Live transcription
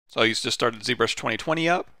So you just started ZBrush 2020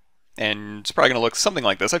 up, and it's probably going to look something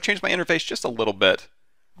like this. I've changed my interface just a little bit,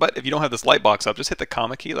 but if you don't have this light box up, just hit the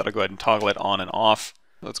comma key. That'll go ahead and toggle it on and off.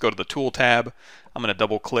 Let's go to the Tool tab. I'm going to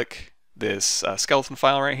double click this skeleton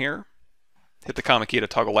file right here. Hit the comma key to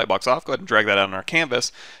toggle lightbox off. Go ahead and drag that out on our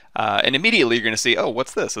canvas. And immediately you're going to see, oh,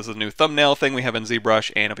 what's this? This is a new thumbnail thing we have in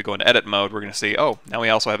ZBrush. And if we go into edit mode, we're going to see, oh, now we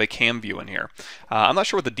also have a Camview in here. I'm not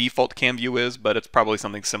sure what the default Camview is, but it's probably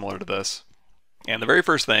something similar to this. And the very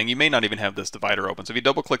first thing, you may not even have this divider open. So if you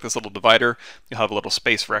double click this little divider, you'll have a little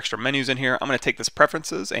space for extra menus in here. I'm going to take this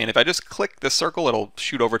preferences, and if I just click this circle, it'll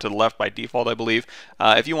shoot over to the left by default, I believe.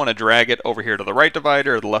 If you want to drag it over here to the right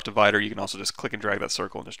divider or the left divider, you can also just click and drag that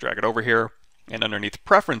circle and just drag it over here. And underneath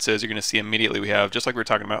preferences, you're going to see immediately we have, just like we were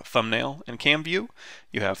talking about, thumbnail and Camview.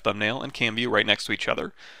 You have thumbnail and Camview right next to each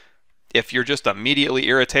other. If you're just immediately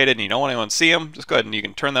irritated and you don't want anyone to see them, just go ahead and you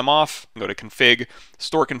can turn them off, go to config,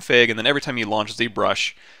 store config, and then every time you launch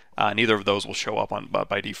ZBrush, neither of those will show up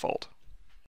by default.